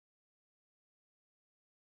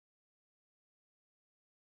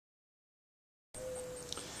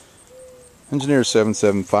Engineer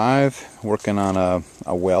 775 working on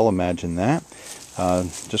a well, imagine that.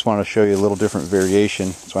 Just want to show you a little different variation,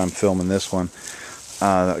 that's why I'm filming this one.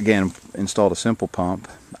 Again, installed a simple pump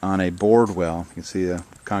on a bored well. You can see a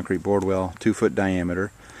concrete bored well, 2-foot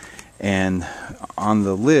diameter, and on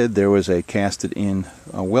the lid there was a casted in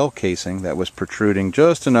well casing that was protruding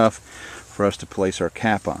just enough for us to place our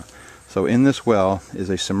cap on. So in this well is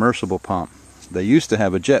a submersible pump. They used to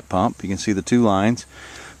have a jet pump, you can see the two lines,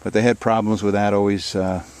 but they had problems with that, always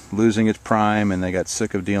losing its prime, and they got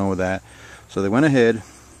sick of dealing with that. So they went ahead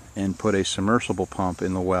and put a submersible pump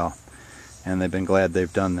in the well, and they've been glad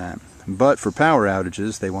they've done that. But for power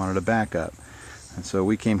outages, they wanted a backup. And so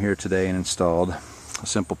we came here today and installed a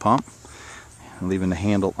simple pump, leaving the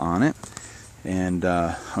handle on it. And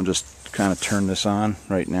I'll just kind of turn this on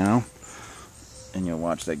right now, and you'll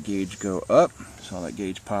watch that gauge go up. Saw that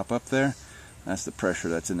gauge pop up there? That's the pressure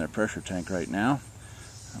that's in their pressure tank right now.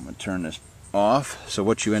 I'm going to turn this off. So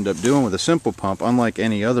what you end up doing with a simple pump, unlike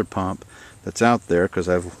any other pump that's out there, because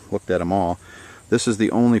I've looked at them all, this is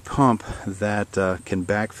the only pump that can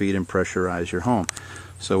backfeed and pressurize your home.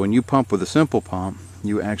 So when you pump with a simple pump,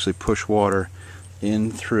 you actually push water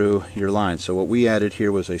in through your line. So what we added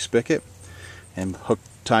here was a spigot and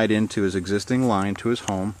tied into his existing line to his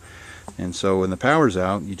home. And so when the power's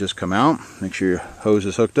out, you just come out, make sure your hose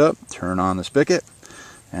is hooked up, turn on the spigot,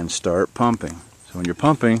 and start pumping. So when you're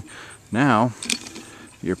pumping, now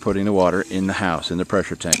you're putting the water in the house, in the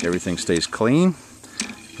pressure tank. Everything stays clean.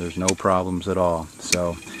 There's no problems at all.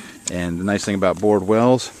 So, and the nice thing about bored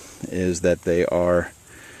wells is that they are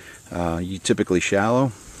typically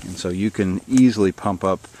shallow, and so you can easily pump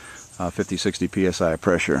up 50-60 psi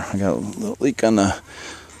pressure. I got a little leak on the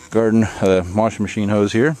garden washing machine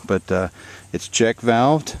hose here, but it's check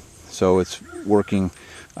valved, so it's working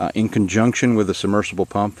in conjunction with a submersible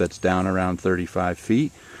pump that's down around 35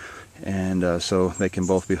 feet, and so they can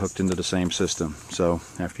both be hooked into the same system. So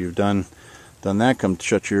after you've done that, come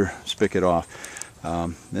shut your spigot off.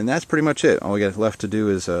 And that's pretty much it. All we got left to do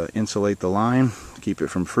is insulate the line, keep it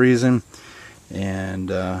from freezing, and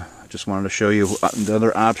I just wanted to show you the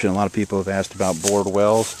other option. A lot of people have asked about bored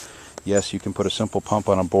wells. Yes, you can put a simple pump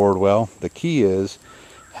on a bored well. The key is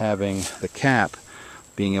having the cap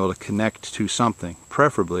being able to connect to something,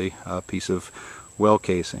 preferably a piece of well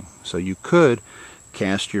casing. So you could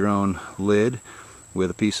cast your own lid with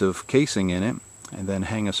a piece of casing in it and then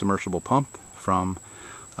hang a submersible pump from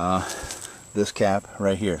this cap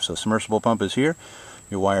right here. So submersible pump is here,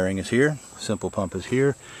 your wiring is here, simple pump is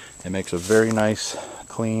here. It makes a very nice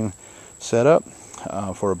clean setup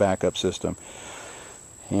for a backup system.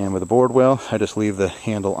 And with a bored well, I just leave the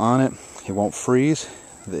handle on it. It won't freeze.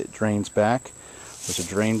 It drains back. There's a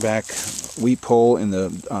drain back weep hole in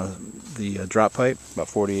the drop pipe, about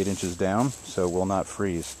 48 inches down, so it will not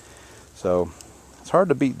freeze. So it's hard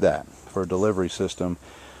to beat that for a delivery system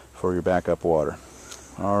for your backup water.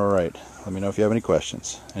 All right, let me know if you have any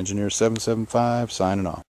questions. Engineer 775 signing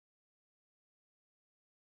off.